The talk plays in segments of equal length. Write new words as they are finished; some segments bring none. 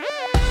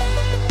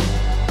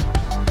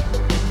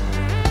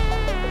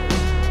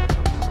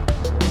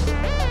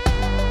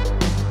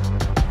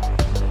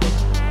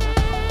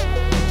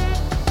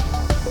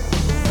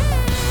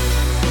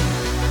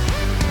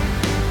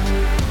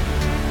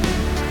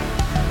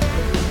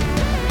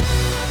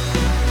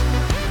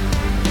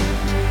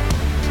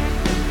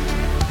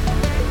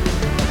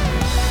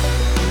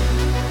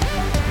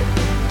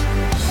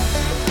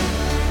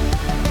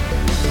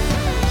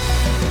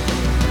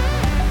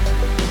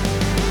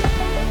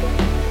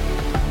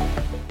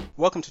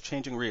Welcome to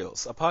Changing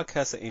Reels, a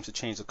podcast that aims to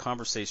change the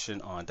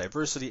conversation on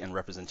diversity and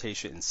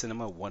representation in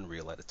cinema one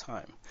reel at a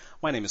time.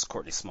 My name is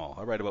Courtney Small.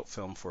 I write about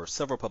film for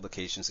several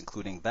publications,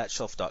 including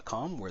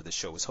ThatShelf.com, where the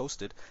show is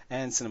hosted,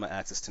 and Cinema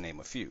Access, to name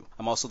a few.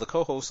 I'm also the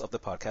co-host of the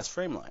podcast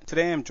Frameline.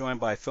 Today I'm joined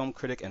by film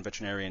critic and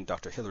veterinarian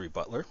Dr. Hilary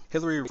Butler.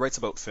 Hilary writes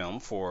about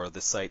film for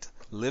the site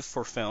Live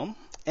for Film,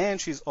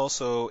 and she's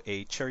also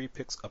a Cherry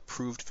Picks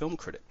approved film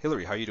critic.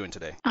 Hilary, how are you doing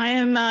today? I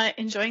am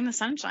enjoying the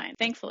sunshine,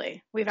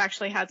 thankfully. We've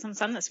actually had some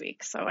sun this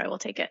week, so I will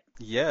take it.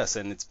 Yes,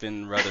 and it's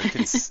been rather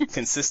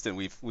consistent.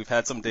 We've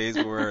had some days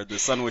where the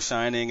sun was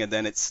shining and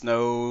then it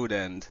snowed,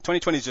 and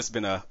 2020 has just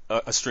been a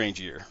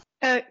strange year.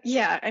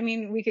 Yeah, I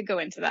mean, we could go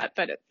into that,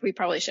 but we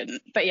probably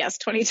shouldn't. But yes,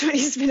 2020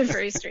 has been a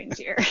very strange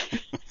year.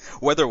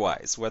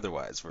 Weather-wise.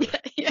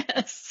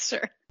 Yes,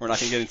 sure. We're not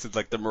going to get into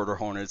like the murder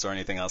hornets or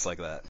anything else like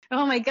that.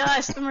 Oh my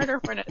gosh, the murder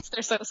hornets,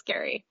 they're so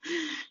scary.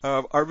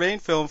 Our main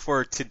film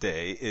for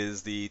today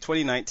is the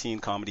 2019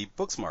 comedy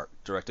Booksmart,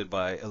 directed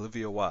by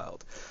Olivia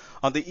Wilde.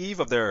 On the eve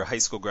of their high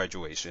school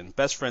graduation,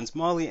 best friends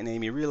Molly and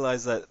Amy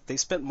realize that they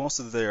spent most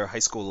of their high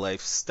school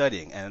life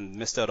studying and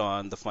missed out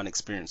on the fun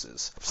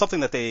experiences, something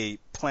that they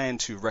plan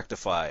to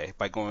rectify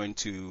by going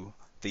to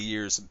the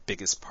year's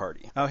biggest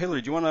party. Now,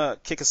 Hilary, do you want to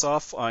kick us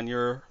off on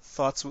your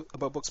thoughts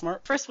about Booksmart?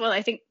 First of all,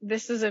 I think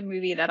this is a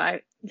movie that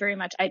I very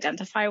much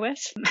identify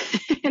with.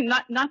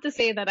 not to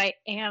say that I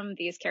am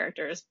these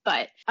characters,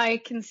 but I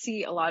can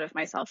see a lot of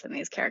myself in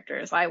these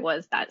characters. I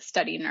was that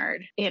study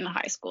nerd in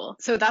high school.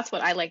 So that's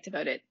what I liked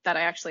about it, that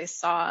I actually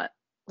saw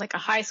like a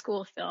high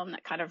school film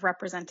that kind of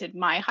represented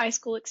my high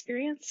school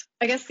experience.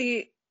 I guess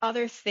the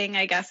other thing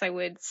I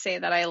would say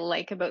that I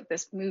like about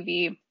this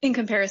movie in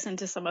comparison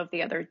to some of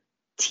the other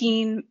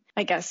teen,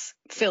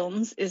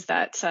 films is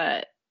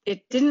that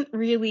it didn't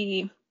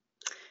really,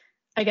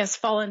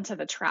 fall into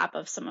the trap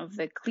of some of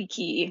the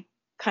cliquey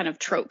kind of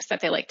tropes that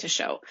they like to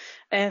show.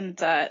 And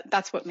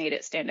that's what made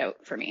it stand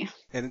out for me.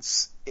 And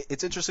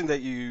it's interesting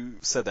that you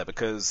said that,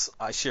 because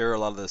I share a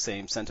lot of the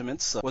same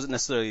sentiments. I wasn't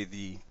necessarily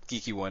the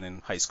geeky one in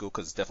high school,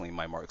 because definitely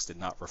my marks did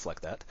not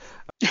reflect that.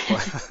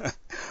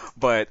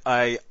 But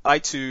I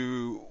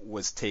too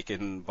was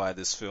taken by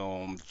this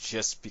film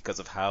just because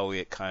of how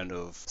it kind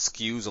of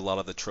skews a lot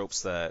of the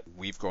tropes that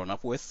we've grown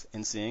up with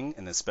in seeing,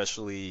 and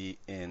especially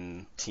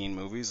in teen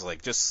movies.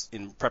 Like, just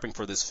in prepping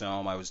for this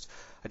film, I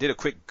did a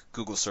quick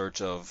Google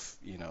search of,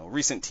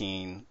 recent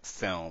teen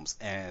films,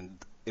 and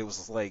it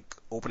was like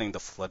opening the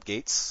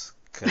floodgates,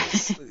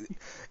 because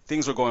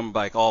things were going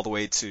back all the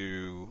way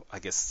to,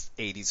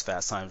 80s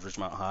Fast Times,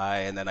 Ridgemont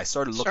High, and then I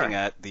started looking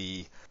at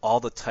all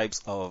the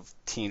types of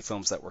teen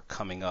films that were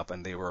coming up,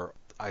 and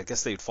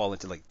they'd fall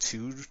into like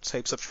two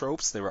types of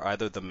tropes. They were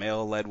either the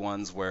male-led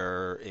ones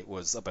where it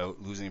was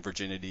about losing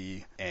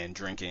virginity and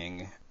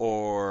drinking,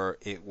 or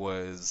there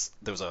was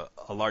a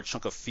large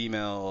chunk of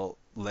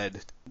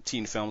female-led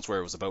teen films where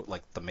it was about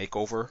like the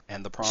makeover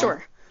and the prom.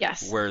 Sure.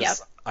 Yes.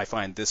 Whereas I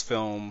find this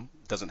film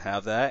doesn't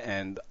have that,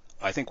 and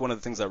I think one of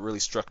the things that really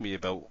struck me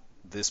about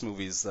this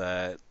movie is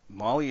that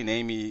Molly and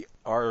Amy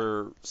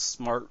are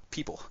smart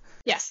people.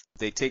 Yes.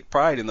 They take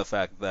pride in the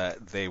fact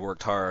that they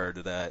worked hard,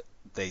 that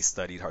they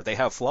studied hard. They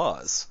have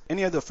flaws.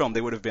 Any other film, they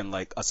would have been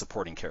like a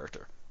supporting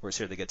character, whereas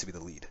here they get to be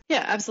the lead.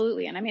 Yeah,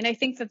 absolutely. And I mean, I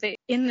think that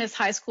in this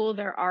high school,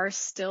 there are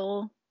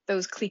still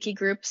those cliquey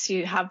groups.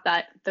 You have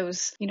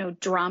those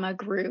drama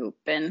group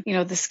and,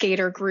 the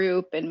skater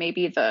group and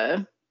maybe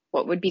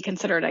what would be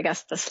considered,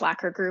 the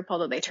slacker group,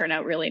 although they turn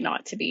out really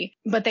not to be.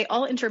 But they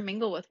all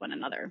intermingle with one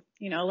another.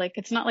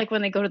 It's not like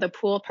when they go to the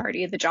pool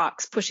party, the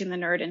jock's pushing the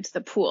nerd into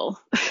the pool.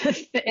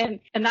 and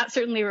that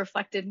certainly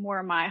reflected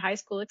more my high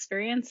school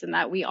experience, and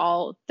that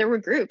there were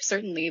groups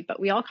certainly, but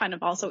we all kind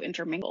of also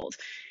intermingled.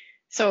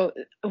 So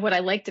what I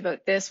liked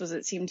about this was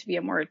it seemed to be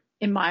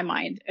in my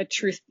mind,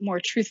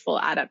 more truthful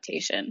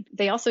adaptation.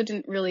 They also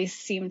didn't really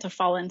seem to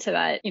fall into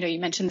that, you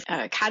mentioned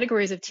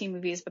categories of teen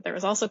movies, but there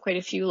was also quite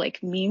a few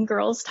like Mean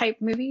Girls type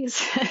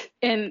movies.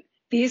 And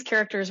these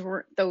characters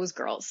weren't those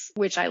girls,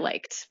 which I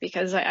liked,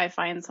 because I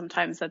find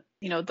sometimes that,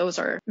 those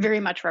are very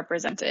much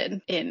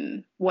represented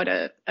in what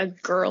a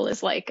girl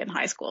is like in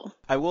high school.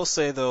 I will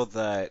say, though,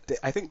 that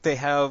I think they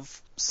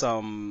have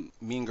some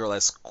Mean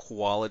Girl-esque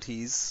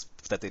qualities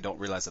that they don't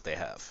realize that they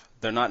have.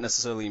 They're not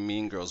necessarily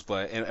mean girls,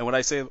 but and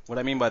what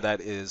I mean by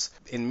that is,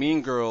 in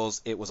Mean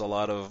Girls, it was a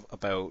lot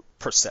about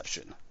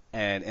perception.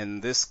 And in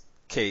this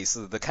case,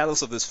 the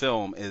catalyst of this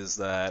film is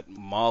that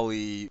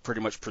Molly pretty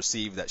much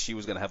perceived that she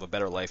was going to have a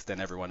better life than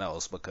everyone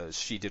else because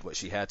she did what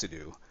she had to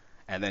do.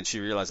 And then she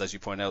realized, as you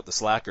point out, the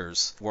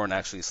slackers weren't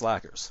actually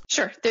slackers.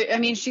 Sure.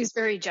 She's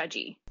very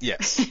judgy.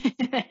 Yes.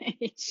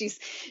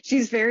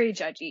 she's very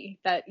judgy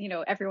that,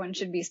 everyone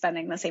should be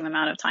spending the same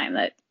amount of time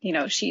that,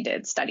 she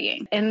did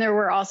studying. And there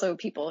were also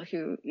people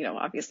who,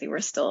 obviously were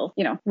still,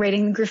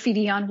 writing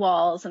graffiti on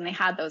walls, and they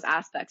had those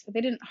aspects, but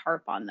they didn't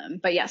harp on them.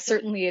 But yes,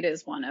 certainly it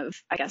is one of,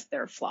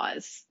 their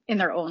flaws in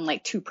their own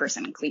like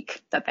 2-person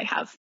clique that they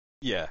have.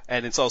 Yeah,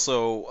 and it's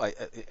also,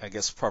 I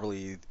guess,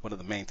 probably one of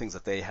the main things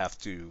that they have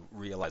to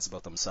realize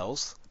about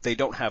themselves. They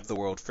don't have the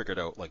world figured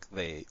out like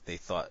they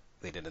thought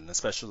they didn't,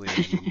 especially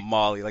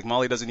Molly. Like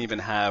Molly doesn't even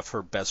have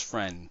her best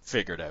friend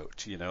figured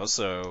out, you know.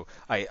 So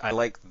I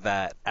like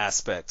that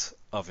aspect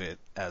of it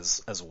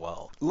as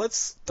well.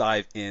 Let's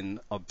dive in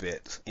a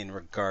bit in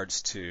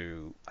regards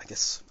to, I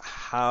guess,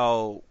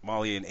 how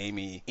Molly and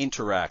Amy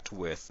interact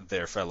with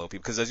their fellow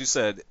people. Because as you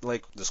said,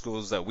 like the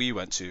schools that we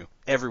went to,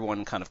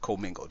 everyone kind of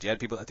commingled. You had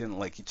people that didn't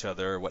like each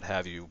other, what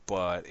have you,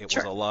 but it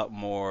was a lot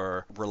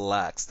more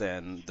relaxed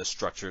than the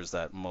structures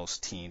that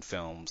most teen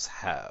films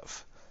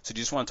have. So do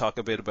you just want to talk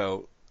a bit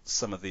about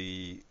some of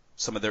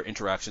their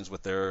interactions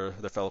with their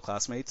fellow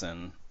classmates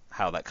and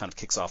how that kind of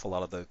kicks off a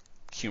lot of the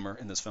humor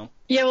in this film?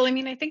 Yeah, well, I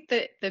mean, I think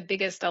that the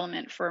biggest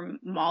element for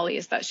Molly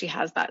is that she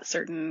has that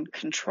certain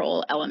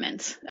control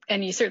element.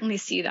 And you certainly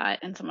see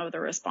that in some of the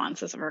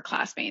responses of her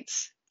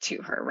classmates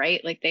to her, right?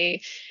 Like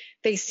they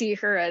see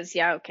her as,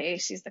 yeah, okay,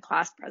 she's the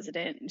class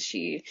president and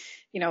she,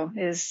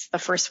 is the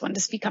first one to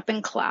speak up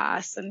in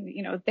class. And,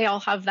 they all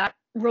have that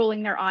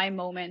rolling their eye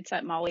moment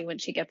at Molly when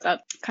she gets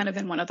up, kind of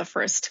in one of the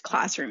first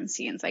classroom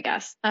scenes, I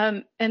guess.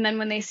 And then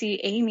when they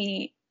see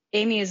Amy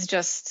is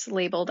just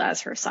labeled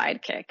as her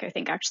sidekick. I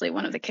think actually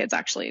one of the kids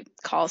actually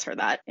calls her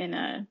that in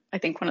I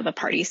think one of the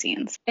party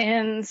scenes.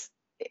 And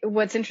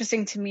what's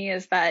interesting to me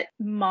is that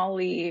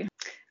Molly,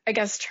 I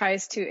guess,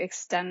 tries to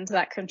extend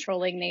that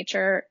controlling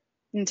nature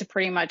into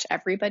pretty much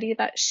everybody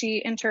that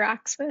she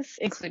interacts with,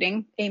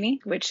 including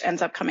Amy, which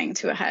ends up coming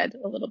to a head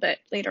a little bit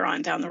later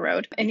on down the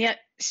road. And yet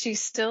she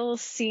still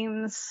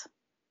seems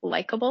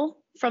likable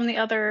from the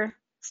other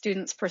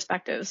students'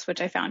 perspectives, which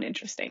I found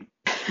interesting.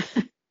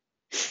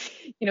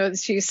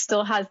 She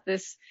still has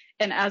this,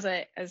 and as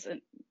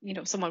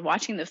someone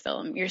watching the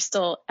film, you're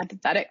still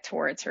empathetic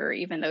towards her,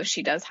 even though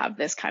she does have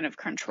this kind of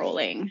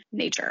controlling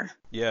nature.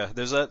 Yeah,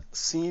 there's that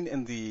scene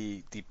in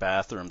the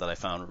bathroom that I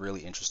found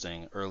really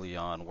interesting early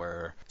on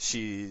where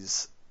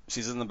she's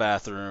in the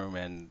bathroom,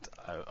 and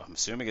I'm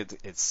assuming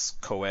it's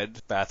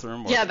co-ed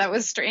bathroom. Yeah, that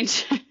was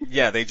strange.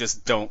 Yeah, they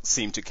just don't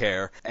seem to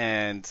care.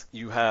 And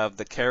you have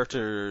the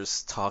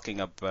characters talking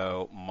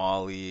about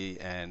Molly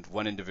and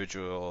one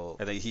individual,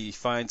 and he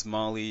finds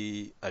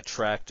Molly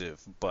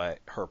attractive, but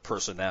her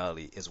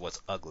personality is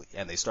what's ugly.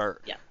 And they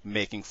start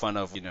making fun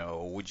of,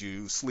 would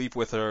you sleep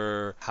with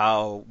her?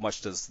 How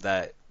much does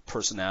that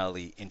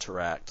personality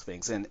interact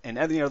things? And in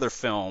any other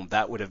film,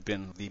 that would have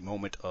been the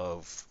moment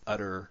of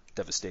utter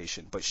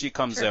devastation. But she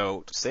comes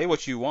out, say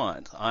what you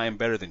want. I'm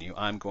better than you.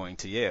 I'm going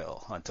to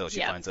Yale, until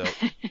she finds out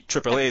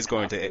AAA is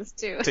going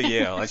to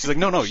Yale. And she's like,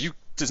 no,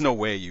 there's no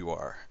way you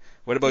are.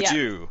 What about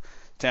you?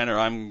 Tanner,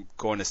 I'm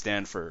going to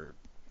Stanford.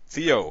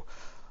 Theo,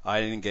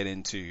 I didn't get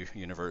into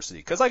university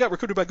because I got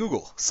recruited by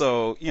Google.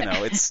 So,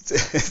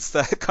 it's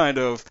that kind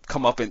of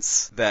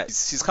comeuppance that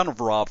she's kind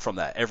of robbed from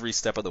that every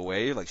step of the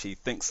way. Like, she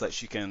thinks that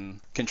she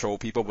can control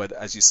people, but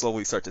as you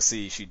slowly start to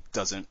see, she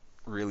doesn't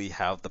really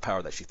have the power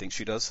that she thinks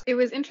she does. It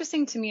was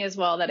interesting to me as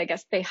well that I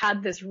guess they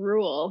had this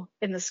rule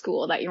in the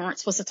school that you weren't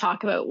supposed to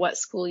talk about what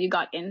school you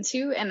got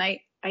into. And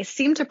I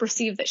seem to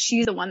perceive that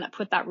she's the one that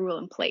put that rule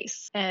in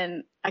place.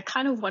 And I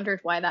kind of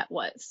wondered why that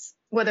was.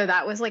 Whether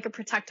that was like a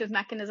protective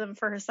mechanism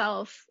for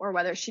herself or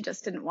whether she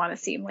just didn't want to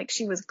seem like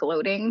she was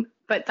gloating.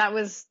 But that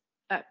was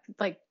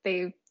like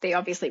they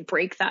obviously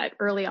break that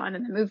early on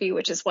in the movie,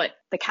 which is what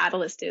the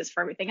catalyst is for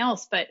everything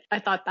else. But I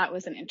thought that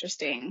was an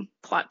interesting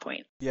plot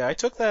point. Yeah, I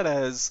took that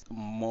as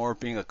more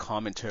being a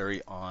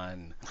commentary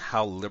on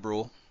how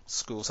liberal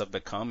schools have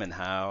become and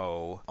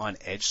how on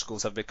edge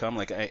schools have become.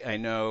 Like I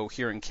know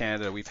here in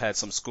Canada we've had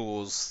some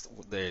schools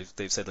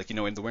they've said, like,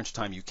 in the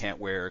wintertime you can't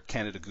wear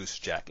Canada Goose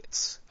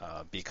jackets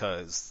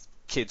because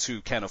kids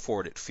who can't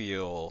afford it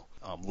feel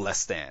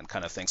less than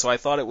kind of thing. So I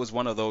thought it was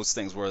one of those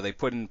things where they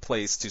put in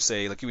place to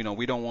say, like,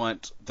 we don't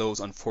want those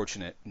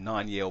unfortunate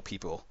non-Yale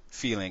people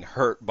feeling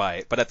hurt by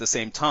it, but at the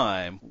same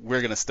time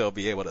we're going to still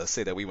be able to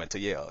say that we went to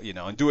Yale,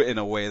 and do it in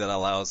a way that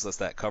allows us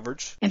that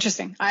coverage.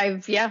 Interesting.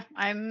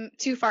 I'm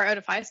too far out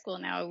of high school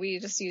now. We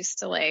just used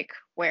to like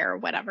wear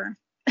whatever.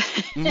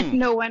 Mm.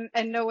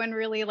 no one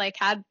really like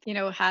had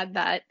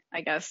that,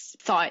 I guess,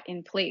 thought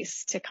in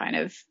place to kind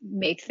of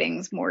make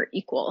things more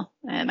equal.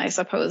 And I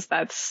suppose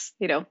that's,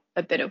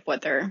 a bit of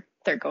what they're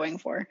going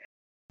for.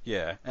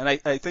 Yeah, and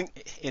I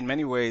think in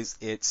many ways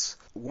it's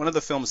one of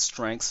the film's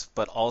strengths,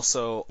 but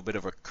also a bit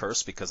of a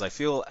curse, because I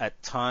feel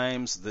at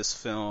times this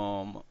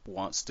film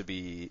wants to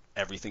be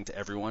everything to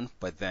everyone,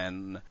 but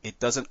then it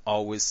doesn't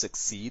always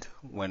succeed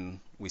when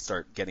we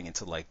start getting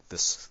into like the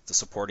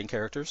supporting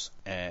characters.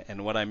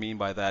 And what I mean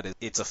by that is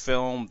it's a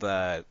film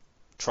that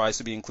tries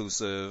to be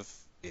inclusive.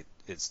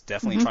 It's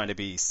definitely trying to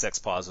be sex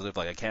positive.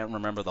 Like, I can't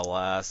remember the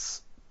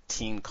last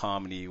teen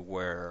comedy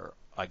where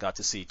I got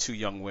to see two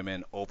young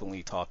women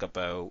openly talk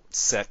about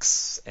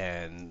sex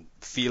and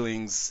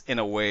feelings in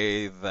a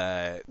way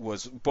that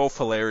was both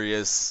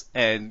hilarious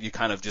and you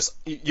kind of just,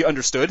 you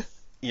understood,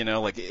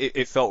 like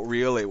it felt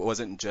real. It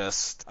wasn't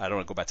just, I don't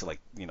want to go back to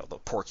like, the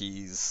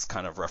Porky's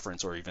kind of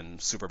reference or even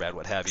Superbad,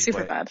 what have you.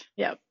 Superbad,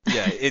 yeah.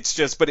 Yeah, it's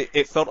just, but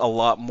it felt a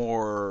lot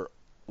more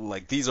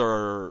like these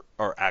are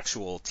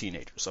actual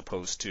teenagers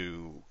opposed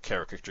to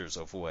caricatures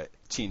of what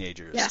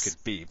teenagers Yes.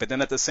 could be. But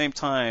then at the same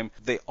time,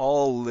 they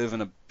all live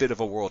in a bit of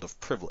a world of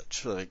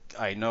privilege. Like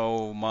I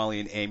know Molly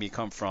and Amy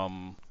come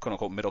from quote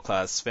unquote middle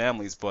class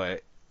families,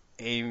 but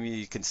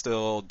Amy can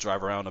still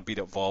drive around a beat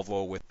up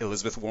Volvo with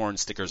Elizabeth Warren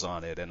stickers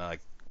on it and a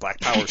Black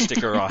Power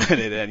sticker on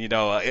it, and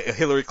a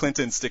Hillary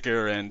Clinton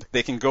sticker, and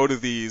they can go to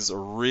these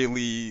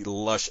really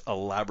lush,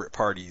 elaborate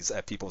parties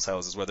at people's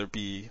houses, whether it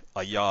be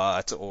a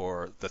yacht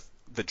or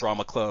the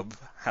drama club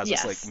has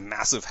Yes. this like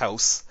massive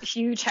house,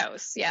 Huge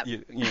house. Yeah.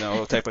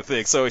 type of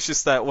thing. So it's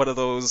just that one of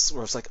those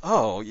where it's like,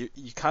 oh, you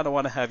kind of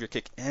want to have your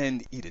cake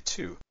and eat it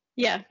too.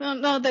 Yeah,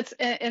 no, that's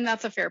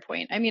a fair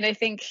point. I mean, I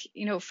think,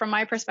 from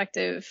my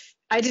perspective,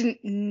 I didn't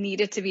need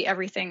it to be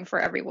everything for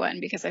everyone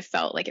because I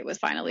felt like it was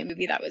finally a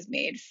movie that was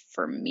made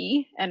for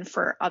me and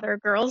for other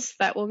girls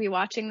that will be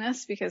watching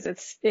this, because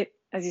it,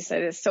 as you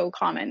said, is so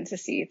common to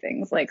see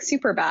things like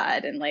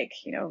Superbad and like,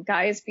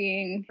 guys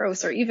being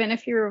gross, or even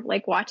if you're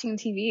like watching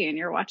TV and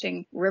you're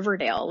watching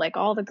Riverdale, like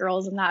all the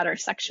girls in that are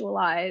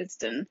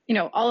sexualized and,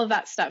 all of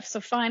that stuff. So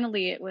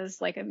finally it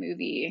was like a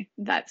movie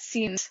that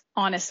seemed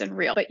honest and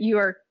real. But you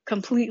are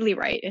completely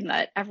right in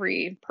that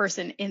every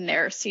person in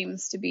there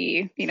seems to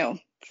be,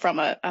 from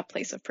a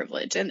place of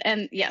privilege.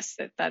 And yes,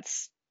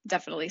 that's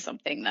definitely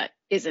something that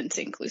isn't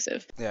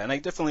inclusive. Yeah, and I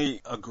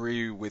definitely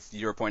agree with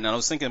your point. And I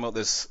was thinking about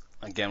this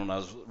again when I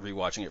was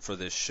rewatching it for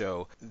this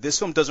show. This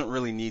film doesn't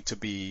really need to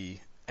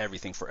be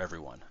everything for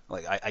everyone.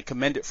 Like I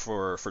commend it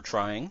for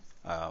trying.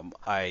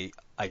 I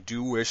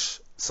do wish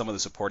some of the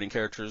supporting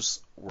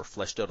characters were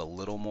fleshed out a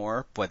little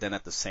more, but then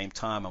at the same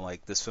time, I'm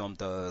like, this film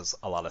does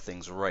a lot of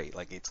things right.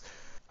 Like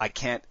I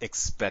can't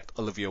expect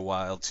Olivia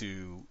Wilde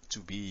to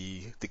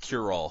be the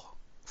cure-all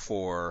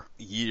for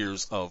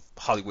years of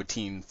Hollywood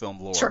teen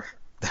film lore. Sure.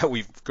 That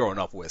we've grown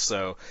up with.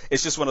 So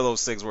it's just one of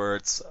those things where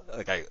it's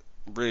like I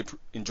really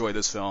enjoy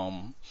this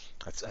film.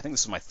 I think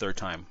this is my third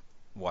time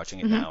watching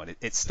it now, and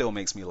it still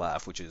makes me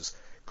laugh, which is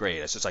great.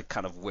 It's just I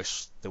kind of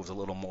wish there was a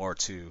little more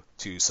to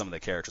some of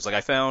the characters. Like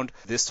I found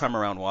this time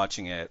around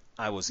watching it,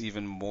 I was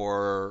even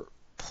more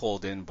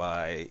pulled in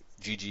by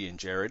Gigi and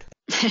Jared.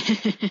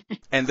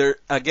 And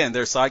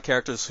they're side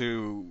characters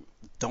who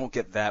don't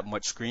get that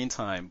much screen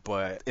time,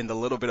 but in the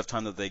little bit of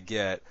time that they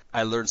get,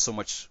 I learned so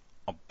much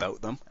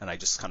about them, and I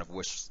just kind of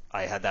wish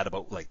I had that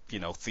about, like,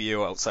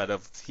 Theo, outside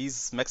of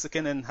he's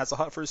Mexican and has a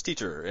heart for his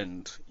teacher,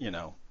 and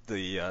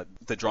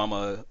the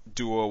drama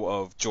duo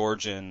of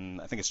George and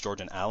I think it's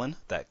George and Alan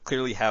that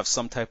clearly have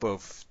some type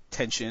of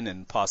tension,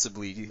 and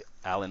possibly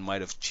Alan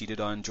might have cheated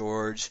on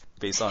George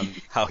based on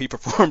how he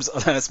performs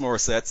Alanis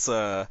Morissette's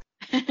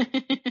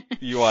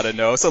You Ought to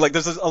Know. So like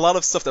there's a lot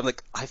of stuff that I'm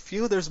like, I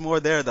feel there's more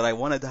there that I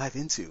want to dive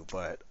into,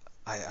 but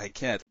I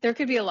can't. There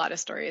could be a lot of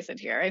stories in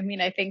here. I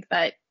mean, I think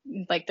that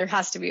like there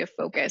has to be a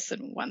focus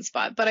in one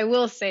spot, but I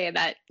will say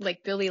that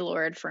like Billie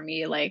Lourd for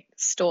me like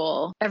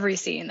stole every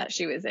scene that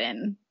she was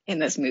in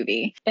this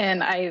movie.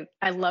 And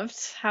I loved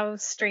how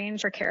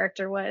strange her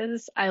character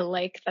was. I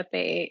like that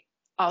they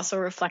also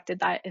reflected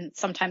that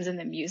sometimes in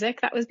the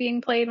music that was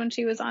being played when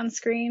she was on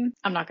screen.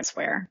 I'm not going to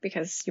swear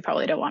because you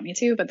probably don't want me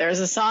to, but there's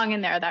a song in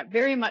there that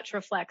very much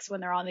reflects when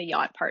they're on the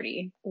yacht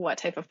party, what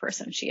type of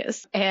person she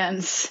is.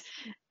 And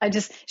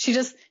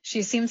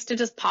she seems to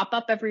just pop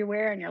up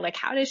everywhere. And you're like,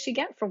 how does she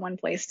get from one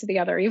place to the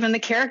other? Even the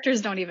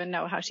characters don't even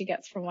know how she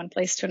gets from one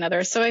place to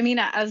another. So, I mean,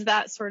 as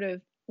that sort of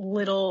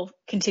little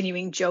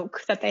continuing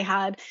joke that they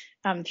had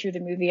through the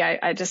movie,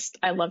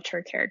 I loved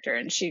her character,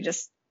 and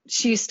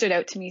she stood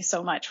out to me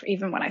so much.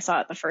 Even when I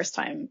saw it the first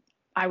time,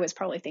 I was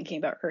probably thinking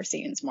about her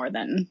scenes more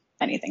than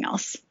anything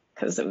else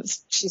because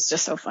she's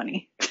just so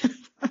funny.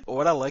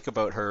 What I like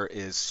about her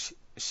is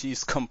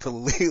she's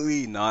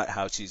completely not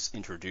how she's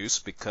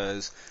introduced,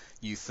 because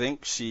you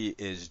think she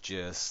is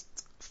just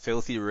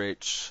filthy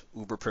rich,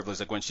 uber privileged.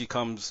 Like when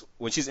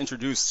she's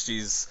introduced,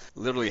 she's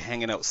literally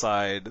hanging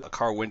outside a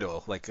car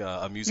window like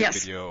a music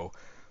video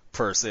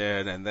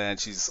person, and then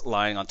she's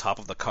lying on top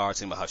of the car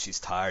saying about how she's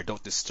tired,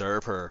 don't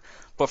disturb her.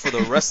 But for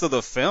the rest of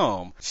the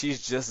film,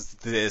 she's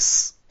just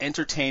this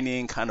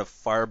entertaining kind of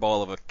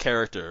fireball of a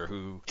character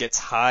who gets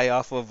high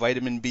off of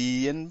vitamin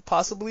B and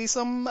possibly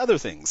some other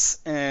things.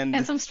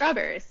 And some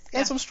strawberries.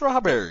 And some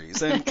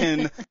strawberries. And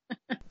can,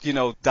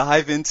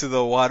 dive into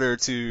the water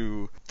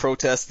to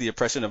protest the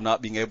oppression of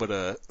not being able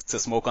to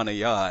smoke on a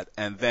yacht,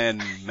 and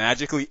then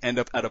magically end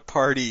up at a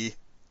party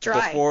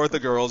dry. Before the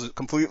girls,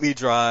 completely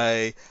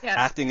dry, yeah.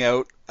 Acting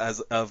out as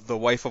of the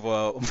wife of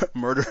a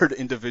murdered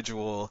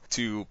individual,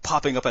 to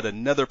popping up at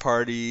another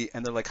party,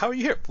 and they're like, how are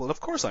you here? Well, of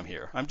course I'm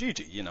here. I'm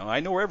Gigi, I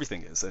know where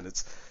everything is. And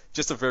it's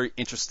just a very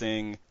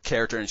interesting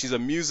character, and she's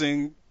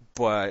amusing,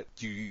 but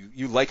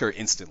you like her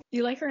instantly.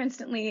 You like her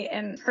instantly,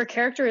 and her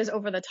character is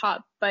over the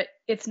top, but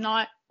it's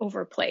not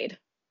overplayed.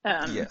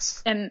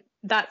 Yes. And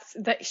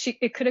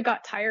it could have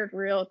got tired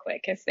real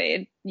quick if they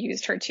had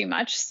used her too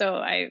much. So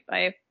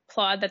I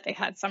applaud that they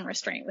had some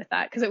restraint with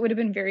that, because it would have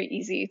been very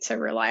easy to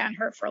rely on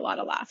her for a lot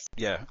of laughs.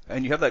 Yeah,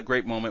 and you have that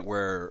great moment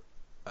where,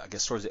 I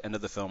guess towards the end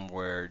of the film,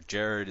 where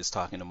Jared is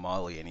talking to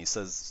Molly, and he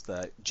says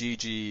that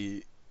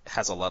Gigi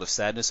has a lot of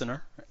sadness in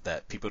her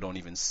that people don't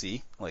even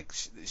see. Like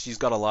she's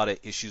got a lot of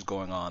issues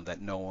going on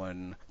that no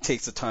one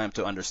takes the time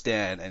to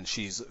understand, and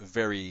she's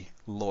very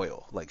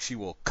loyal. Like she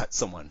will cut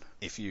someone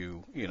if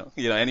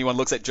anyone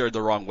looks at Jared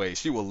the wrong way.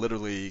 She will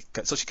literally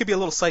cut. So she could be a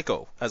little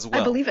psycho as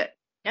well. I believe it.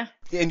 Yeah.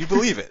 And you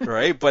believe it,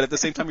 right? But at the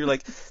same time, you're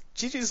like,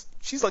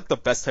 she's like the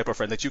best type of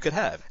friend that you could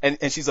have. And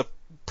she's a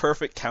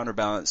perfect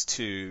counterbalance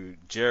to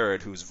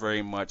Jared, who's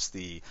very much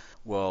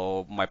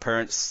my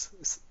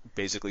parents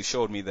basically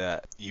showed me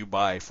that you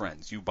buy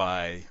friends, you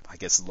buy, I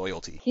guess,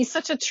 loyalty. He's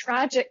such a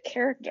tragic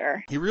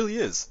character. He really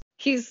is.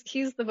 He's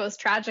the most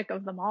tragic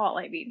of them all.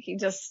 I mean, he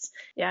just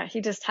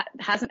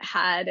hasn't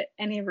had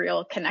any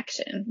real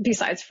connection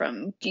besides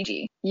from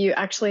Gigi. You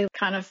actually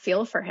kind of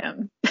feel for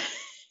him.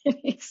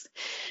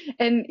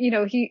 And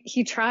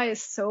he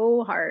tries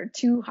so hard,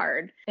 too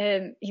hard.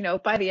 And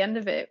by the end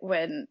of it,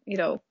 when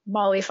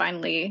Molly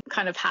finally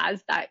kind of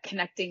has that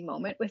connecting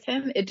moment with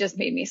him, it just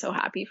made me so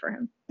happy for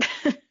him.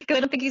 Because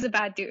I don't think he's a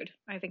bad dude.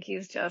 I think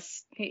he's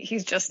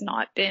just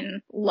not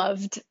been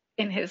loved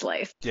in his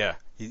life. Yeah,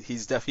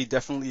 he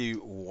definitely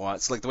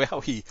wants, like, the way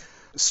how he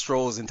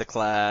strolls into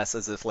class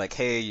as if like,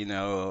 hey,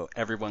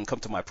 everyone come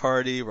to my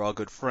party, we're all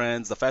good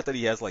friends. The fact that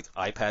he has like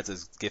iPads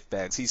as gift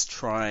bags, he's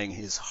trying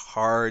his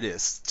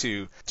hardest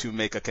to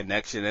make a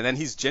connection. And then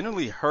he's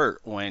genuinely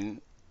hurt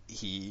when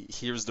he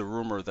hears the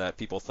rumor that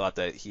people thought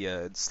that he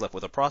had slept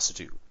with a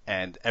prostitute,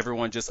 and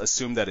everyone just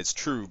assumed that it's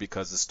true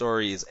because the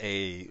story is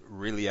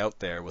really out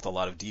there with a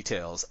lot of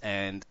details.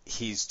 And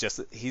he's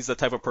the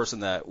type of person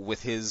that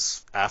with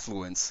his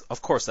affluence,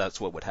 of course that's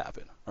what would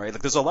happen, right?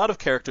 Like there's a lot of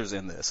characters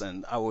in this,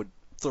 and I would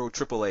throw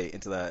AAA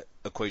into that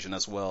equation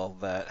as well,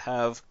 that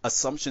have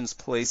assumptions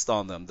placed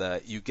on them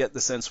that you get the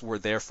sense were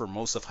there for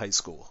most of high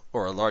school,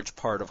 or a large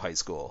part of high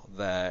school,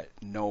 that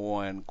no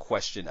one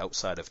questioned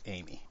outside of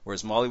Amy.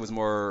 Whereas Molly was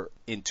more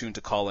in tune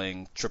to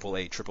calling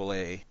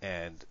AAA,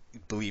 and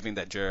believing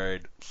that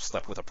Jared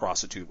slept with a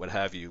prostitute, what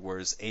have you.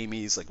 Whereas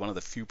Amy's like one of the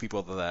few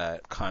people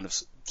that kind of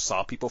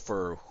saw people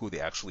for who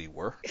they actually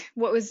were.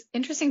 What was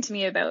interesting to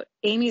me about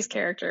Amy's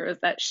character was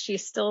that she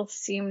still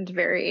seemed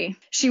very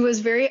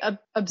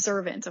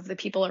observant of the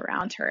people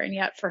around her, and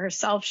yet for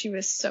herself she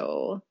was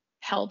so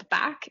held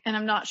back. And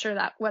I'm not sure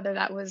whether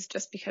that was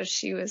just because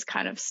she was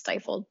kind of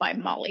stifled by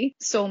Molly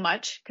so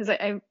much, because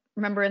I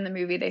remember in the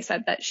movie they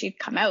said that she'd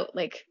come out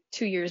like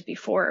 2 years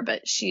before,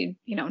 but she'd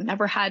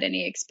never had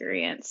any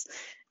experience,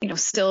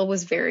 still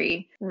was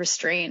very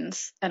restrained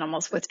and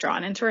almost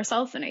withdrawn into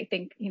herself. And I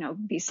think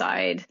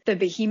beside the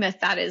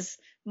behemoth that is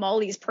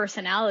Molly's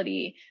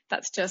personality,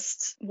 that's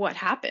just what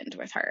happened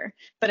with her.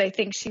 But I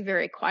think she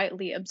very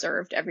quietly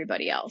observed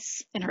everybody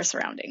else in her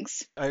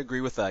surroundings. I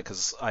agree with that,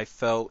 because I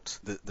felt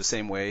the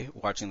same way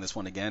watching this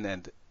one again,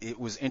 and it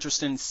was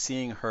interesting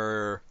seeing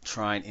her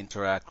try and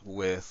interact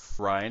with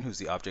Ryan, who's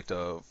the object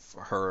of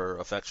her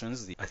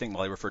affections. I think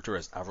Molly referred to her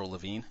as Avril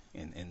Lavigne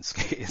in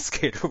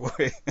Skater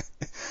Boy.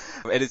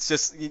 And it's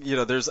just,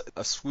 there's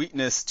a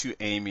sweetness to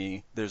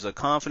Amy. There's a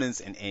confidence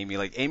in Amy.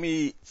 Like,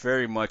 Amy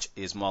very much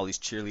is Molly's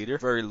cheerleader,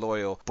 very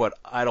loyal, but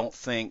I don't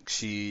think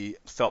she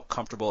felt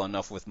comfortable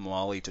enough with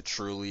Molly to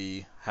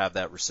truly have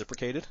that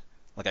reciprocated.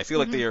 Like, I feel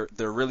like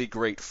they're really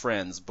great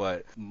friends,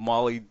 but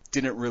Molly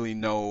didn't really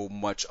know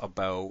much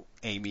about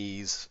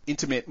Amy's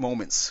intimate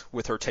moments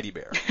with her teddy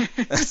bear.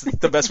 That's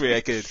the best way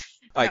I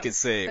could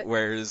say it.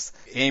 Whereas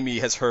Amy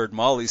has heard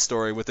Molly's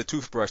story with the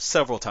toothbrush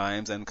several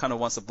times and kind of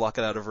wants to block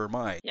it out of her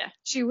mind. Yeah,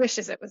 she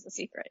wishes it was a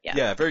secret.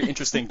 Yeah, very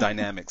interesting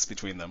dynamics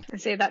between them. I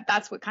say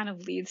that's what kind of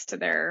leads to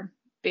their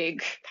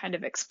big kind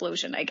of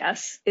explosion, I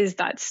guess, is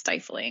that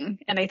stifling.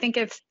 And I think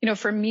it's,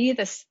 for me,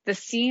 the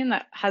scene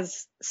that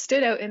has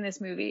stood out in this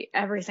movie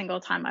every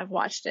single time I've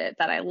watched it,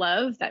 that I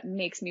love, that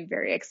makes me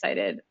very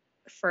excited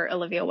for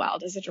Olivia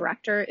Wilde as a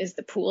director, is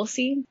the pool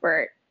scene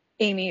where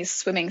Amy's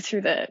swimming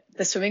through the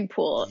swimming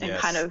pool and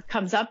kind of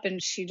comes up,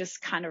 and she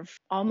just kind of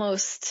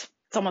it's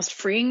almost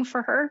freeing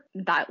for her,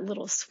 that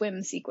little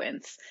swim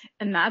sequence.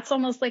 And that's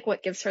almost like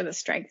what gives her the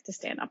strength to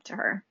stand up to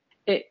her.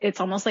 It's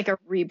almost like a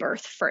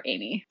rebirth for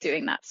Amy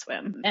doing that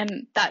swim.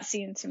 And that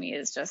scene to me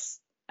is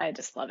I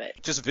just love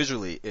it. Just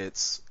visually,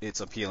 it's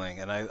appealing.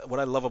 And what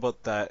I love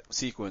about that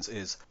sequence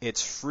is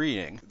it's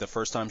freeing. The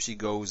first time she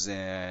goes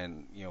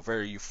in,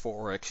 very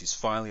euphoric, she's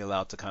finally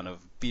allowed to kind of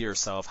be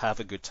herself, have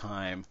a good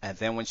time. And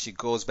then when she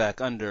goes back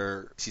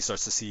under, she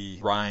starts to see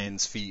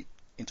Ryan's feet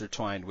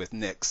intertwined with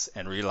Nick's,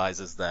 and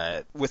realizes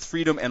that with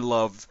freedom and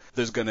love,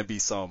 there's going to be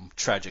some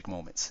tragic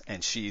moments.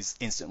 And she's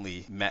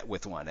instantly met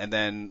with one. And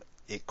then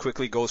it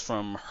quickly goes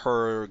from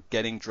her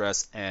getting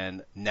dressed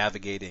and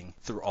navigating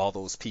through all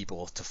those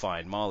people to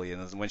find Molly.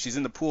 And when she's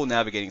in the pool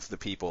navigating through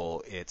the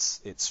people,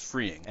 it's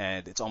freeing.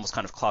 And it's almost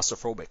kind of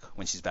claustrophobic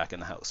when she's back in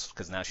the house,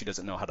 because now she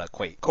doesn't know how to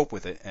quite cope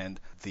with it.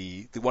 And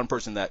the one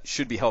person that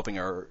should be helping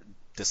her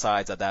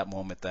decides at that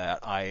moment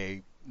that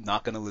I'm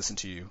not going to listen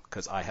to you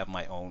because I have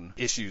my own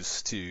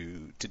issues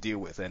to deal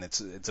with. And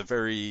it's a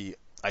very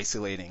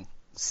isolating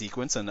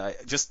sequence, and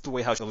just the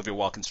way how Olivia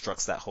Wilde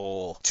constructs that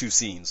whole two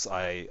scenes,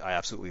 I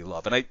absolutely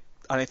love. And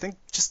I think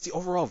just the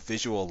overall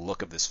visual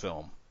look of this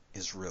film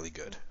is really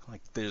good.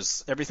 Like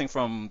there's everything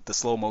from the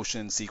slow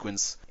motion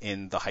sequence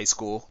in the high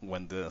school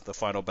when the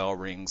final bell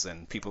rings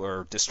and people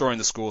are destroying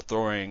the school,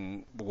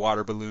 throwing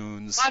water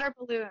balloons. Water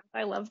balloons.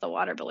 I love the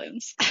water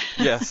balloons.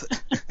 Yes.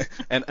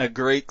 And a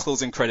great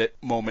closing credit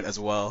moment as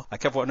well. I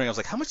kept wondering, I was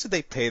like, how much did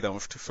they pay them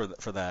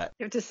for that?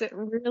 You have to sit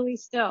really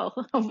still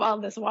while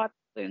this water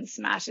balloon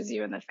smashes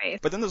you in the face.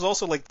 But then there's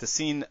also like the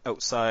scene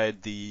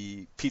outside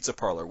the pizza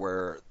parlor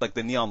where like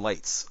the neon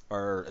lights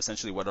are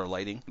essentially what are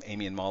lighting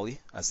Amy and Molly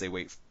as they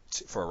wait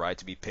for a ride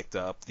to be picked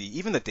up.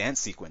 Even the dance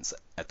sequence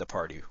at the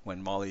party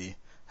when Molly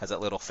has that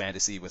little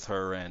fantasy with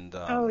her and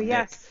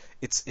yes. Nick.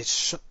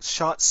 It's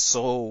shot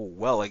so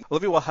well. Like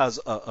Olivia Wilde has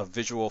a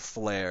visual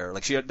flair.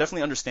 Like she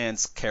definitely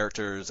understands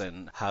characters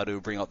and how to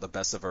bring out the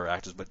best of her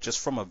actors. But just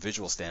from a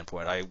visual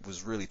standpoint, I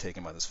was really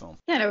taken by this film.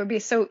 Yeah, and it would be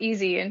so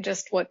easy in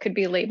just what could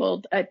be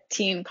labeled a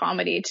teen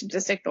comedy to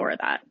just ignore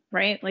that,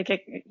 right? Like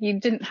you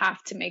didn't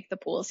have to make the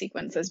pool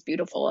sequence as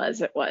beautiful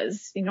as it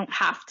was. You don't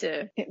have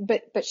to,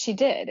 but she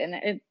did, and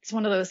it's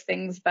one of those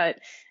things that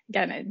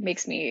again it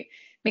makes me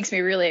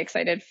really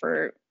excited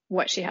for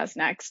what she has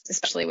next,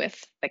 especially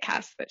with the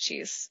cast that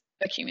she's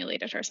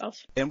accumulated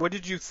herself. And what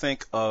did you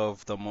think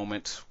of the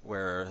moment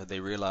where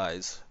they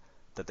realize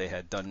that they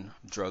had done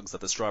drugs,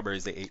 that the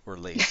strawberries they ate were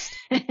laced?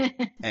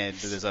 And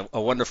there's a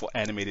wonderful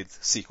animated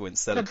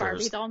sequence that the occurs.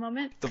 Barbie doll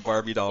moment. The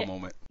Barbie doll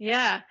moment.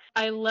 Yeah.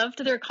 I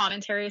loved their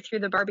commentary through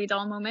the Barbie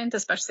doll moment,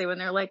 especially when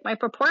they're like, my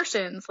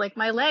proportions, like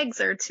my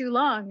legs are too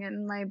long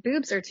and my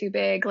boobs are too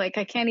big. Like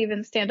I can't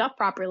even stand up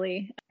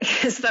properly.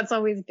 Because that's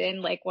always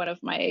been like one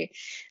of my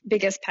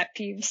biggest pet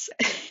peeves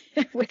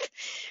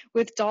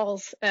with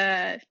dolls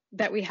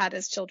that we had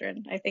as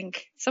children. I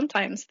think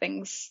sometimes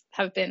things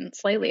have been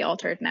slightly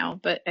altered now,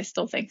 but I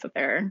still think that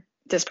they're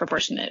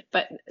disproportionate.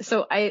 But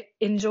so I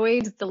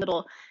enjoyed the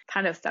little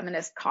kind of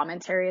feminist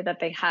commentary that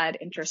they had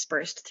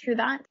interspersed through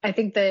that. I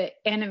think the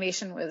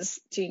animation was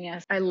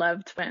genius. I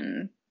loved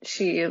when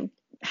she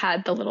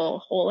had the little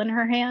hole in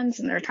her hands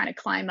and they're trying to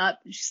climb up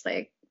and she's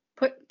like,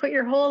 put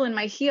your hole in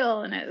my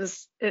heel. And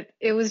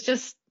it was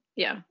just,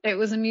 yeah, it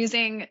was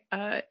amusing.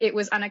 It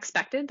was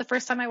unexpected. The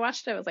first time I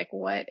watched it, I was like,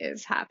 what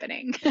is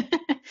happening?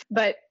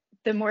 But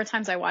the more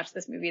times I watch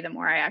this movie, the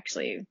more I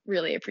actually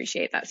really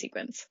appreciate that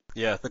sequence.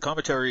 Yeah, the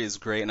commentary is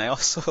great. And I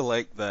also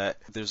like that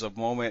there's a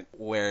moment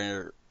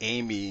where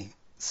Amy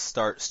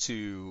starts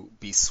to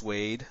be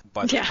swayed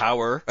by the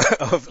power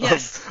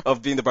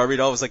of being the Barbie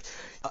doll. It was like,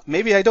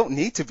 maybe I don't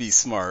need to be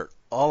smart.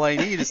 All I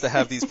need is to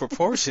have these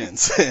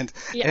proportions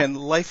and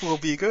life will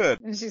be good.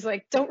 And she's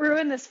like, don't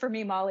ruin this for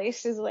me, Molly.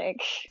 She's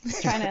like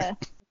trying to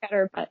get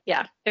her, but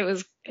yeah, it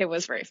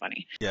was very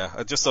funny.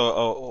 Yeah, just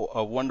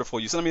a wonderful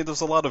use. I mean,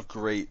 there's a lot of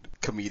great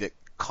comedic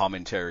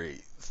commentary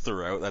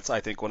throughout. That's,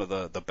 I think, one of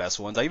the best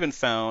ones. I even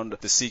found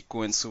the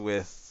sequence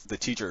with the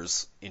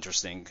teachers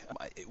interesting.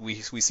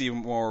 We see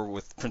more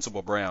with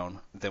Principal Brown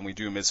than we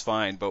do Ms.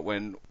 Fine, but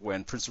when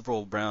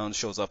Principal Brown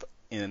shows up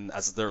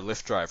as their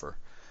Lyft driver,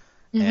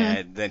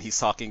 and then he's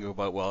talking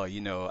about, well,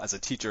 as a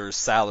teacher's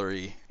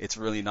salary, it's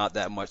really not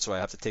that much, so I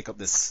have to take up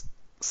this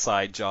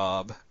side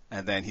job.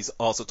 And then he's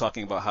also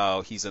talking about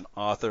how he's an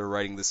author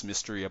writing this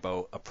mystery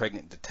about a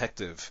pregnant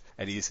detective.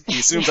 And he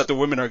assumes that the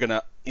women are going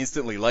to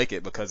instantly like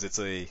it because it's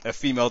a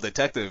female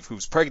detective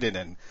who's pregnant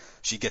and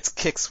she gets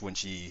kicks when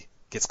she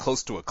gets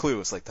close to a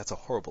clue. It's like, that's a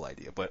horrible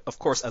idea. But of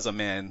course, as a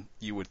man,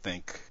 you would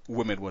think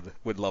women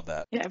would love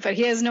that. Yeah, but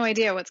he has no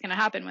idea what's going to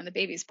happen when the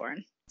baby's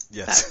born.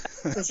 Yes.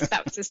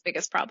 That was his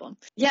biggest problem.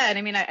 Yeah, and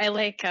I mean, I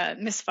like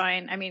Miss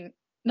Fine. I mean,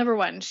 number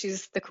one,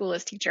 she's the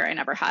coolest teacher I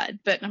never had.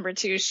 But number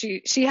two,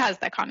 she has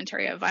that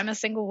commentary of, I'm a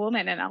single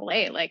woman in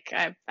LA. Like,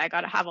 I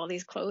got to have all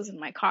these clothes in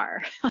my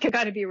car. Like, I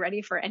got to be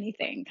ready for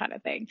anything kind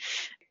of thing,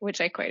 which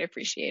I quite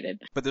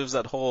appreciated. But there's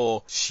that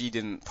whole, she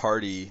didn't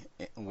party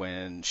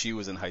when she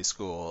was in high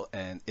school,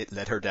 and it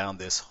led her down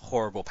this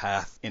horrible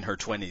path in her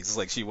 20s.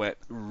 Like, she went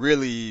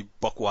really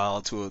buck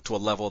wild to a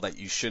level that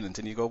you shouldn't.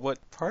 And you go, what?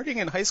 Partying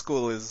in high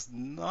school is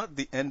not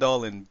the end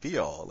all and be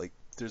all. Like,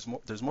 there's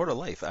more to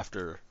life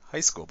after high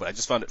school. But I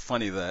just found it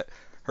funny that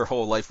her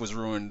whole life was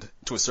ruined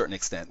to a certain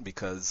extent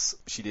because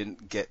she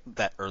didn't get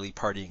that early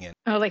partying in.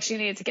 Oh, like she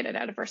needed to get it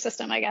out of her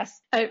system, I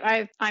guess.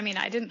 I mean,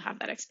 I didn't have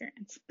that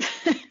experience.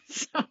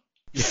 So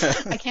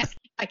yeah.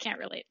 I can't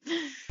relate.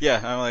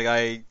 Yeah, I'm like,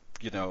 I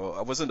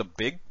wasn't a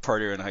big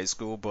partier in high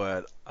school,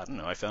 but I don't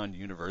know, I found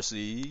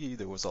university,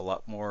 there was a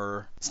lot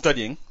more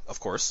studying, of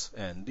course,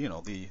 and,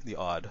 the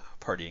odd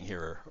partying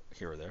here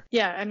or there.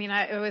 Yeah, I mean,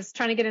 I was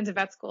trying to get into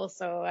vet school,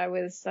 so I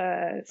was,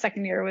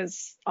 second year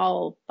was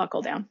all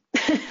buckle down.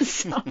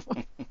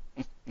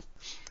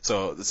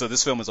 So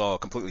this film is all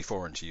completely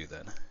foreign to you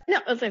then? No,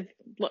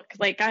 look,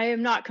 like, I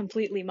am not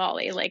completely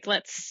Molly. Like,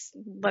 let's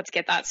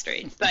get that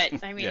straight.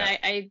 But I mean,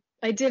 yeah.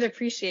 I did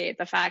appreciate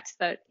the fact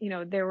that,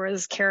 there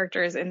was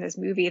characters in this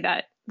movie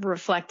that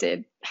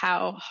reflected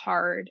how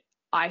hard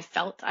I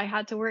felt I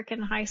had to work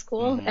in high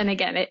school. Mm-hmm. And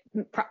again,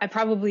 I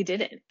probably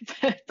didn't,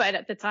 but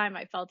at the time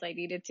I felt I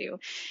needed to.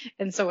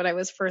 And so when I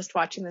was first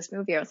watching this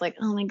movie, I was like,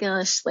 oh my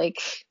gosh,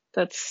 like,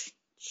 that's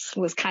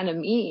was kind of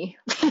me,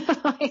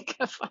 like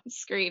on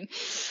screen.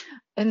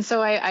 And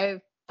so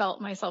I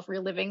felt myself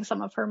reliving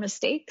some of her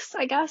mistakes,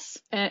 I guess.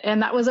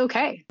 And that was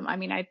okay. I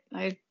mean,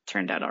 I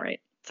turned out all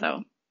right.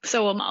 So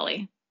will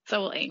Molly.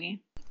 So will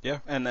Amy. Yeah,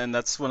 and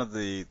that's one of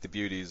the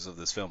beauties of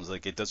this film is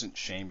like it doesn't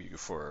shame you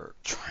for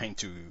trying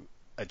to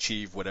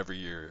achieve whatever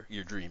your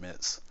dream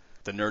is.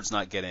 The nerd's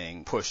not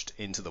getting pushed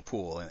into the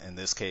pool. In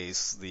this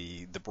case,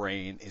 the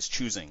brain is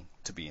choosing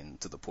to be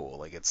into the pool.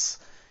 Like it's,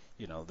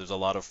 there's a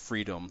lot of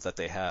freedom that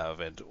they have,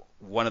 and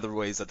one of the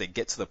ways that they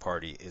get to the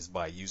party is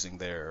by using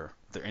their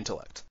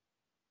intellect.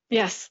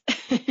 Yes.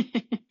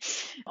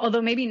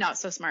 Although maybe not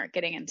so smart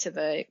getting into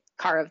the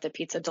car of the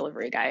pizza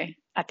delivery guy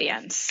at the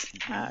end.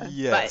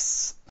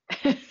 Yes.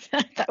 But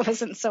that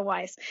wasn't so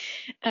wise,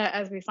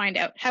 as we find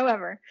out.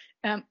 However,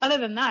 other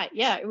than that,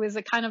 yeah, it was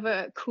a kind of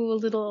a cool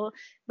little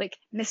like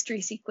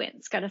mystery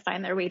sequence, got to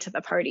find their way to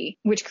the party,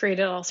 which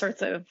created all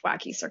sorts of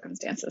wacky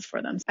circumstances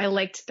for them. I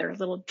liked their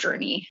little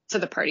journey to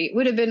the party. It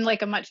would have been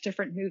like a much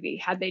different movie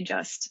had they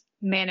just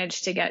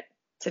managed to get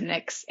to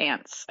Nick's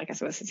aunt's, I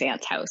guess it was his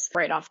aunt's house,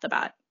 right off the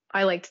bat.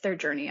 I liked their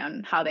journey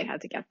on how they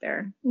had to get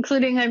there,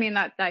 including, I mean,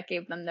 that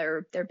gave them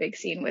their big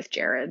scene with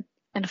Jared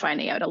and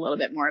finding out a little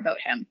bit more about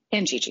him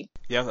and Gigi.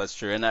 Yeah, that's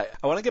true. And I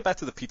want to get back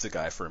to the pizza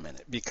guy for a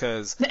minute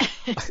because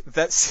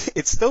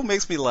it still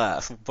makes me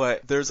laugh,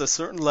 but there's a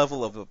certain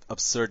level of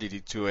absurdity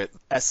to it.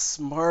 As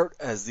smart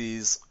as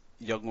these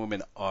young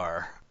women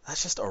are,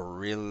 that's just a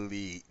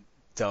really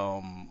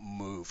dumb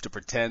move to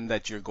pretend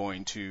that you're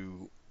going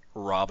to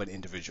rob an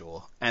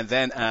individual and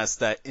then ask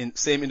that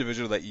same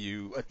individual that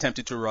you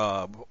attempted to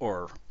rob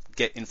or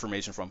get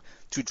information from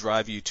to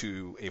drive you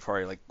to a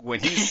party. Like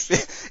when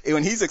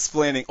he's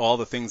explaining all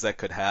the things that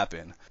could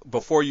happen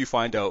before you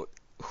find out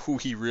who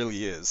he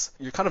really is,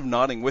 you're kind of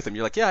nodding with him.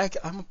 You're like, yeah,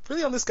 I'm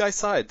really on this guy's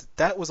side.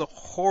 That was a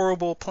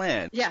horrible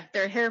plan. Yeah,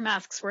 their hair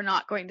masks were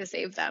not going to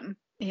save them,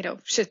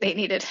 should they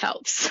needed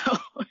help. So,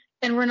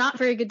 and we're not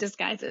very good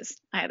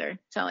disguises either,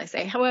 shall I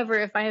say. However,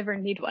 if I ever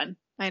need one,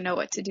 I know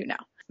what to do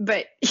now.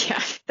 But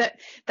yeah,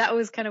 that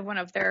was kind of one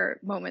of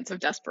their moments of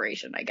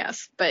desperation, I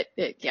guess. But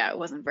it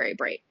wasn't very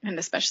bright. And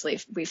especially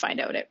if we find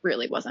out it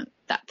really wasn't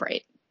that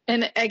bright.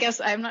 And I guess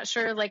I'm not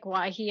sure like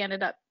why he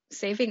ended up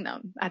saving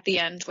them at the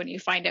end when you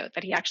find out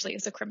that he actually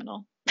is a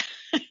criminal.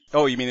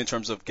 Oh, you mean in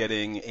terms of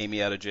getting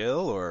Amy out of jail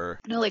or?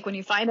 No, like when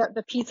you find out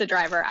the pizza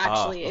driver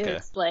actually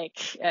is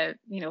like,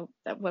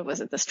 what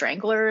was it, the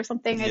Strangler or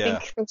something? I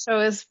think they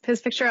show his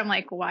picture. I'm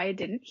like, why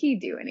didn't he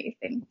do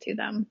anything to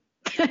them?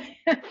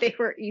 They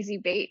were easy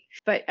bait.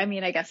 But I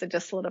mean, I guess it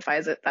just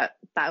solidifies it that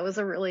was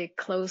a really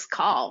close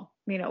call,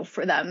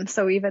 for them.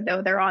 So even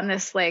though they're on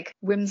this like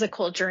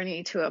whimsical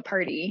journey to a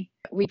party,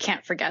 we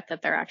can't forget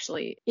that they're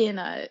actually in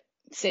a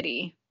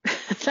city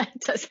that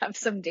does have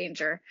some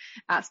danger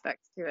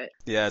aspects to it.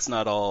 Yeah, it's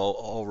not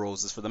all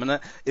roses for them. And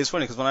it's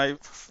funny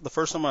because the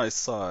first time I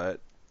saw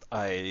it,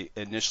 I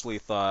initially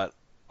thought,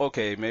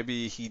 okay,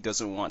 maybe he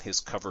doesn't want his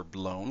cover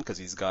blown because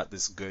he's got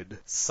this good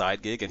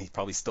side gig and he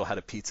probably still had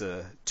a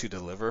pizza to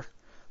deliver.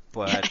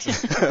 But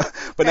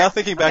but now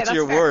thinking back to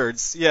your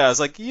words, I was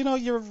like,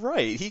 you're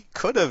right. He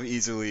could have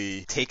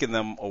easily taken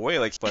them away,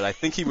 but I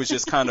think he was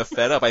just kind of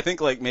fed up. I think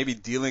like maybe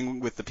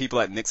dealing with the people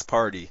at Nick's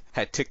party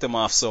had ticked him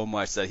off so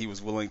much that he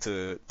was willing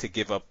to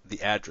give up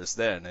the address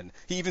then. And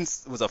he even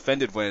was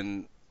offended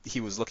when he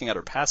was looking at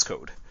her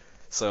passcode.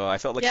 So I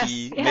felt like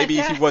he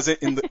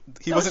wasn't in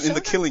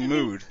the killing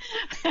mood.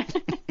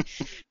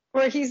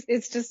 Or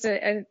it's just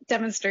a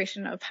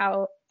demonstration of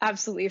how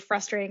absolutely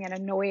frustrating and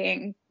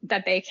annoying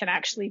that they can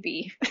actually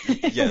be.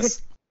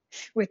 Yes.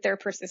 with their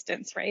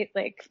persistence, right?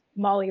 Like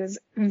Molly was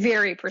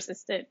very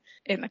persistent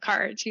in the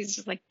car. She's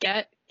just like,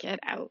 get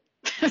out.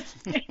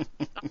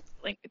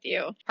 Link with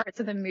you. Parts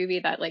of the movie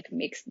that like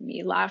makes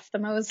me laugh the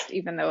most,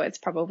 even though it's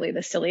probably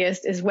the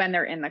silliest, is when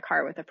they're in the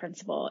car with the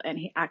principal and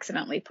he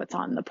accidentally puts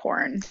on the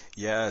porn.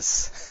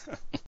 Yes.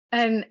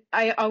 And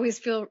I always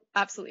feel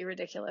absolutely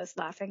ridiculous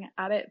laughing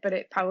at it, but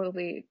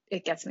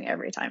it gets me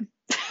every time.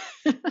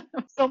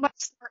 So much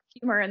smart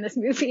humor in this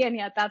movie, and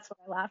yet that's what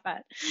I laugh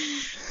at.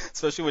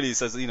 Especially when he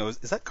says,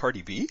 is that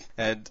Cardi B?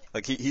 And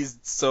like he's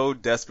so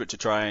desperate to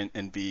try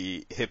and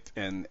be hip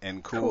and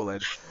cool.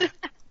 And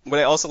what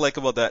I also like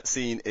about that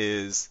scene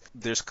is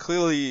there's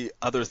clearly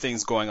other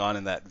things going on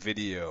in that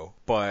video,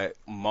 but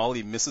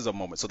Molly misses a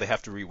moment, so they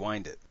have to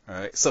rewind it. All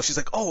right. So she's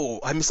like, "Oh,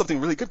 I missed something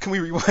really good. Can we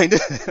rewind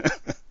it?"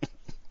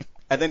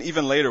 And then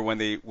even later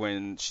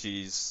when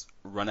she's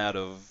run out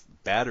of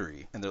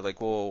battery and they're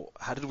like, well,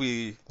 how did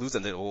we lose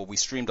that? Well, we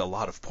streamed a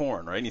lot of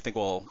porn, right? And you think,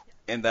 well,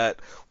 and that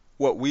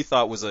what we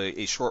thought was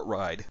a short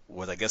ride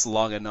was, I guess,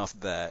 long enough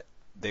that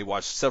they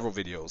watched several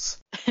videos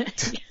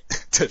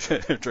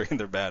to drain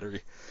their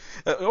battery.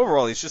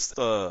 Overall, it's just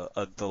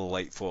a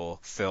delightful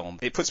film.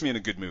 It puts me in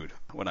a good mood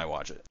when I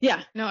watch it.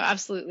 Yeah, no,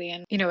 absolutely.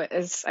 And,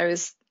 as I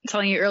was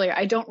telling you earlier,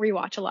 I don't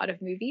rewatch a lot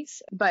of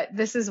movies, but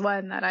this is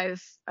one that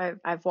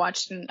I've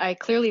watched, and I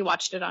clearly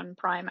watched it on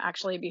Prime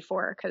actually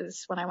before,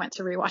 because when I went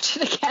to rewatch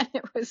it again,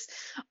 it was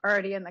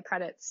already in the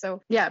credits.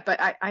 So yeah, but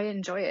I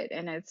enjoy it,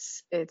 and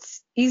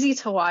it's easy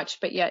to watch,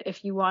 but yet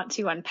if you want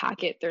to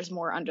unpack it, there's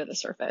more under the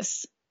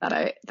surface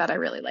that I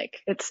really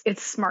like.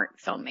 It's smart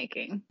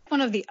filmmaking.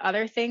 One of the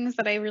other things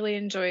that I really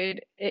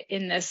enjoyed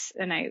in this,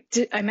 and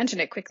I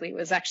mentioned it quickly,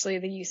 was actually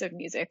the use of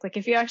music. Like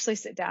if you actually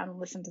sit down and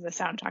listen to the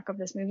soundtrack of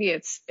this movie,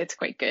 it's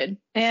quite good.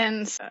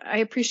 And I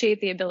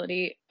appreciate the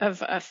ability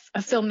of a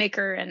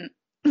filmmaker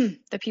and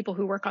the people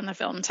who work on the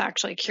film to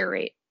actually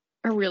curate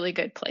a really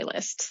good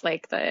playlist.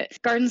 Like the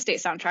Garden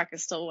State soundtrack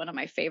is still one of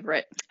my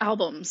favorite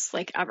albums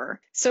like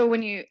ever. So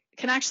when you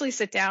can actually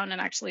sit down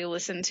and actually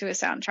listen to a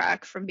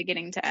soundtrack from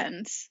beginning to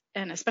end,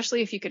 and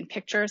especially if you can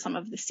picture some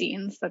of the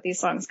scenes that these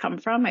songs come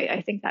from,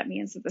 I think that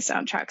means that the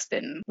soundtrack's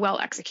been well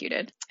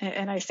executed.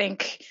 And I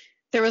think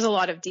there was a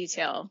lot of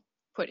detail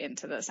put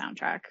into the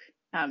soundtrack.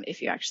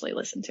 If you actually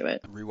listen to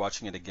it.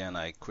 Rewatching it again,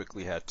 I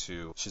quickly had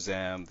to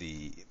Shazam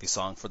the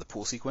song for the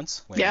pool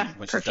sequence. When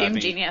Perfume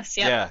Genius.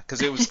 Yeah,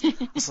 because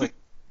it's like,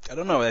 I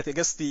don't know. I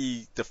guess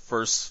the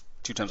first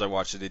 2 times I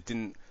watched it, it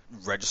didn't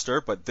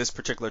register, but this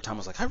particular time I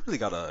was like, I really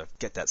gotta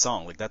get that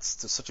song. Like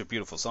that's just such a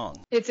beautiful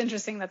song. It's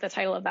interesting that the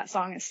title of that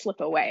song is Slip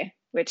Away,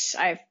 which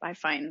I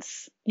find,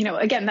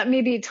 again, that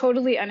may be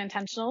totally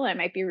unintentional. I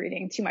might be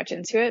reading too much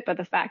into it, but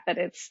the fact that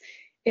it's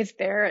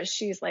there as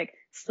she's like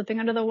slipping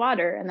under the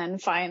water and then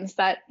finds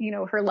that,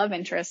 her love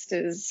interest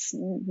is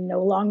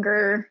no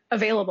longer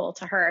available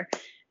to her,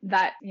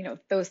 that,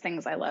 those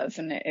things I love.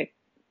 And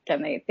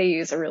again, they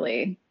use a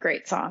really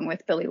great song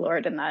with Billy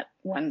Lord in that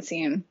one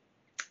scene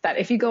that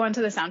if you go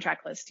onto the soundtrack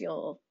list,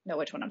 you'll know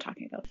which one I'm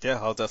talking about. Yeah,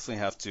 I'll definitely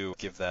have to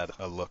give that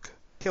a look.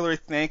 Hillary,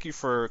 thank you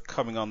for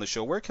coming on the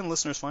show. Where can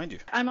listeners find you?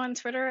 I'm on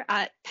Twitter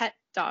at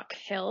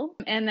PetDocHill,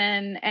 and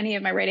then any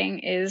of my writing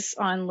is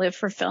on Live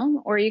for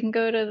Film, or you can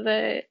go to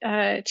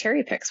the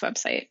Cherry Picks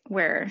website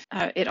where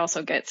it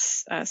also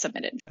gets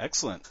submitted.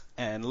 Excellent.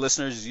 And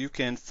listeners, you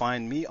can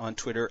find me on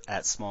Twitter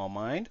at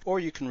SmallMind, or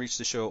you can reach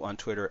the show on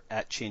Twitter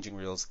at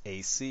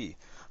ChangingReelsAC.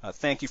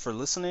 Thank you for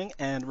listening,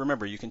 and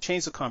remember, you can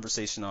change the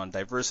conversation on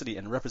diversity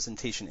and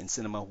representation in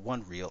cinema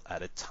one reel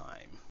at a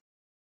time.